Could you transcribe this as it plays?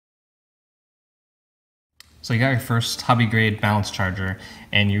So you got your first hobby grade balance charger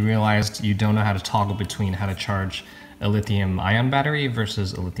and you realized you don't know how to toggle between how to charge a lithium ion battery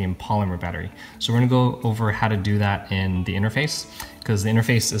versus a lithium polymer battery. So we're gonna go over how to do that in the interface, because the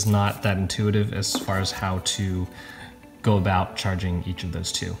interface is not that intuitive as far as how to go about charging each of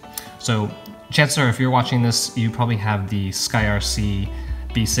those two. So chances are if you're watching this, you probably have the SkyRC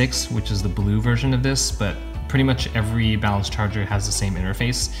B6, which is the blue version of this, but pretty much every balance charger has the same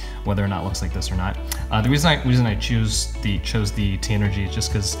interface, whether or not it looks like this or not. The reason I chose the T-Energy is just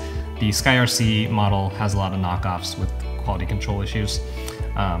because the SkyRC model has a lot of knockoffs with quality control issues.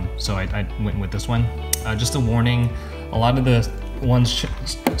 So I went with this one. Just a warning, a lot of the ones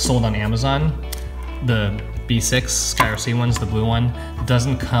sold on Amazon, the B6 SkyRC ones, the blue one,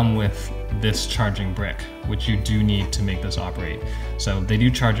 doesn't come with this charging brick, which you do need to make this operate. So they do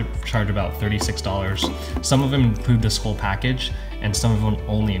charge about $36. Some of them include this whole package, and some of them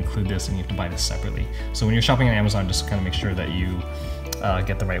only include this and you have to buy this separately. So when you're shopping on Amazon, just kind of make sure that you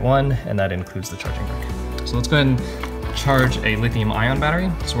get the right one, and that includes the charging brick. So let's go ahead and charge a lithium ion battery.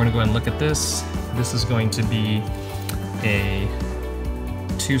 So we're gonna go ahead and look at this. This is going to be a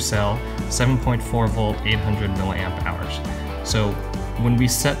 2-cell, 7.4 volt, 800 milliamp hours. So when we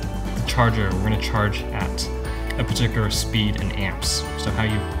set the charger, we're going to charge at a particular speed in amps. So how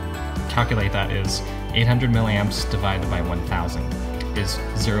you calculate that is 800 milliamps divided by 1000 is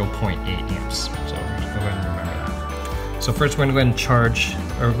 0.8 amps. So go ahead and remember that. So first we're going to go ahead and charge,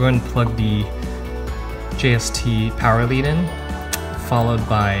 or go ahead and plug the JST power lead in, followed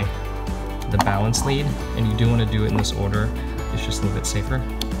by the balance lead, and you do want to do it in this order. It's just a little bit safer.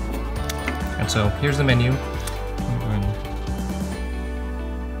 And so here's the menu. I'm going to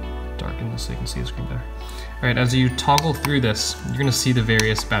darken this so you can see the screen better. All right, as you toggle through this, you're going to see the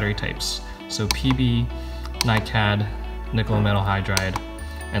various battery types. So PB, NiCad, nickel and metal hydride,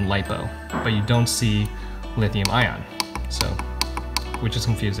 and LiPo, but you don't see lithium ion, so, which is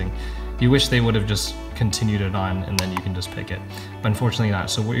confusing. You wish they would have just continued it on and then you can just pick it, but unfortunately not.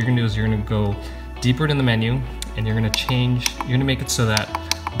 So what you're going to do is you're going to go deeper in the menu, and you're going to make it so that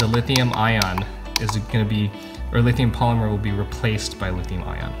the lithium ion is going to be, or lithium polymer will be replaced by lithium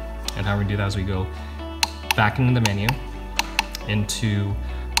ion. And how we're going to do that is we go back into the menu, into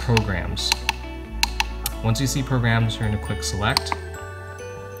programs. Once you see programs, you're going to click select,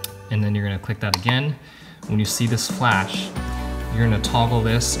 and then you're going to click that again. When you see this flash, you're going to toggle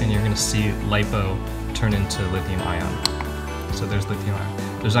this, and you're going to see LiPo turn into lithium ion. So there's lithium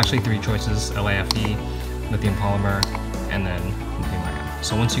ion. There's actually 3 choices: LiFe, lithium polymer, and then lithium ion.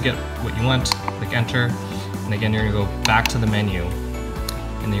 So once you get what you want, click enter, and again you're going to go back to the menu,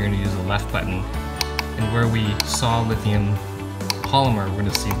 and then you're going to use the left button, and where we saw lithium polymer, we're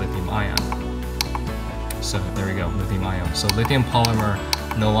going to see lithium ion. So there we go, lithium ion. So lithium polymer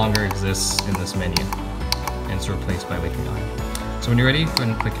no longer exists in this menu, and it's replaced by lithium ion. So when you're ready, go ahead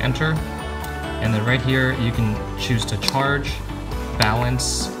and click enter, and then right here you can choose to charge,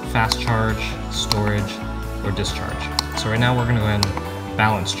 balance, fast charge, storage, or discharge. So right now we're going to go ahead and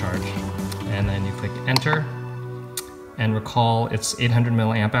balance charge, and then you click enter, and recall it's 800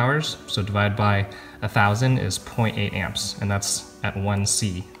 milliamp hours, so divided by 1000 is 0.8 amps, and that's at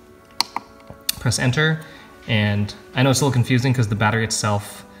 1C. Press enter, and I know it's a little confusing because the battery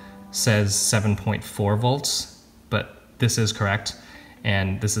itself says 7.4 volts, but this is correct,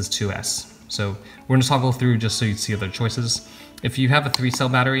 and this is 2S. So we're going to toggle through just so you see other choices. If you have a 3-cell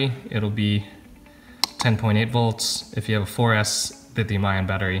battery, it'll be 10.8 volts. If you have a 4S lithium-ion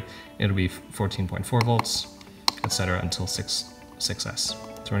battery, it'll be 14.4 volts, etc. until 6S. So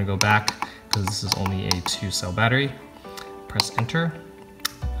we're going to go back because this is only a 2-cell battery. Press enter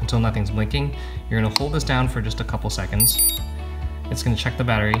until nothing's blinking. You're going to hold this down for just a couple seconds. It's going to check the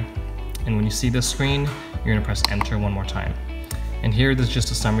battery, and when you see this screen, you're going to press enter one more time. And here there's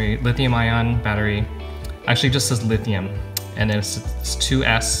just a summary. Lithium-ion battery actually just says lithium, and then it's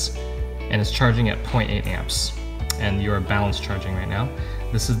 2S, and it's charging at 0.8 amps, and you are balance charging right now.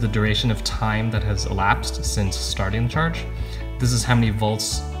 This is the duration of time that has elapsed since starting the charge. This is how many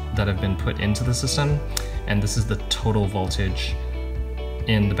volts that have been put into the system, and this is the total voltage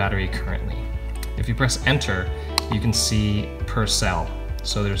in the battery currently. If you press enter, you can see per cell.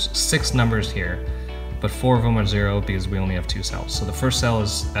 So there's 6 numbers here, but 4 of them are 0 because we only have 2 cells. So the first cell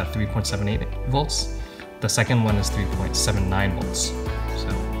is at 3.78 volts. The second one is 3.79 volts.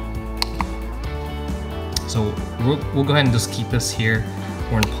 So we'll go ahead and just keep this here.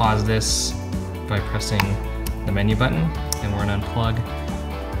 We're gonna pause this by pressing the menu button, and we're gonna unplug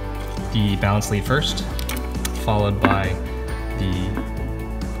the balance lead first, followed by the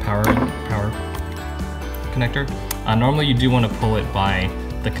power connector. Normally you do want to pull it by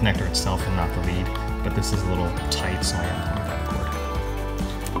the connector itself and not the lead, but this is a little tight, so I am pulling that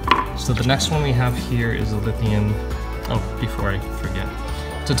cord. So the next one we have here is a lithium, oh, before I forget.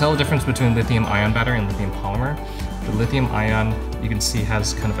 To tell the difference between lithium ion battery and lithium polymer, the lithium ion, you can see,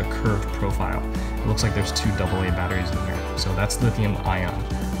 has kind of a curved profile. It looks like there's two AA batteries in here. So that's lithium ion.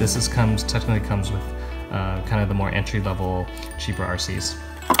 This technically comes with kind of the more entry-level, cheaper RCs.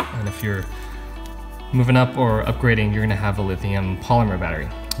 And if you're moving up or upgrading, you're gonna have a lithium polymer battery,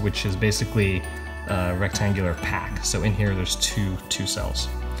 which is basically a rectangular pack. So in here, there's two cells.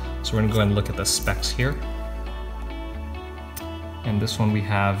 So we're gonna go ahead and look at the specs here. And this one we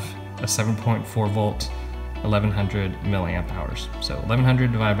have a 7.4 volt, 1100 milliamp hours. So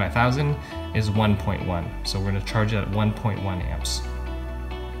 1100 divided by 1000 is 1.1. So we're gonna charge it at 1.1 amps.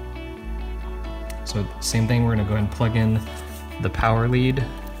 So same thing, we're gonna go ahead and plug in the power lead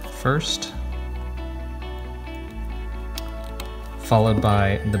first, followed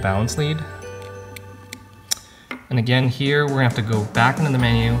by the balance lead. And again, here we're gonna have to go back into the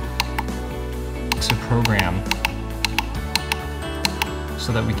menu to program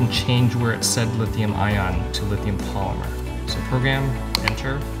so that we can change where it said lithium ion to lithium polymer. So program,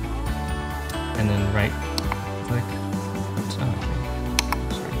 enter, and then right click.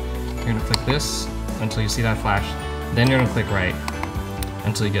 You're gonna click this until you see that flash. Then you're gonna click right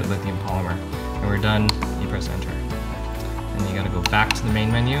until you get lithium polymer. And we're done, you press enter. And you gotta go back to the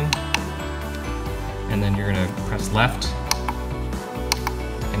main menu. And then you're gonna press left.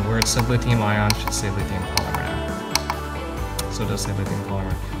 And where it said lithium ion should say lithium polymer now. So it does say lithium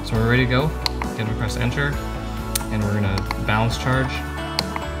polymer. So we're ready to go. Again, we press enter. And we're gonna balance charge.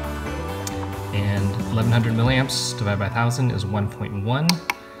 And 1100 milliamps divided by 1000 is 1.1.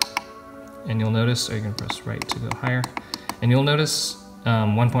 And you'll notice, or you can press right to go higher. And you'll notice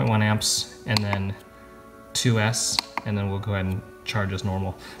 1.1 amps and then 2S, and then we'll go ahead and charge as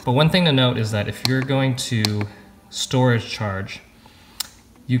normal. But one thing to note is that if you're going to storage charge,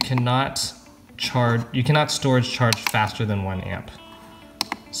 you cannot storage charge faster than 1 amp.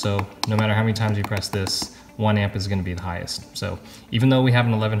 So no matter how many times you press this, 1 amp is gonna be the highest. So even though we have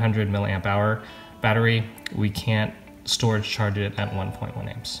an 1100 milliamp hour battery, we can't storage charge it at 1.1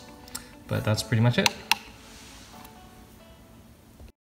 amps. But that's pretty much it.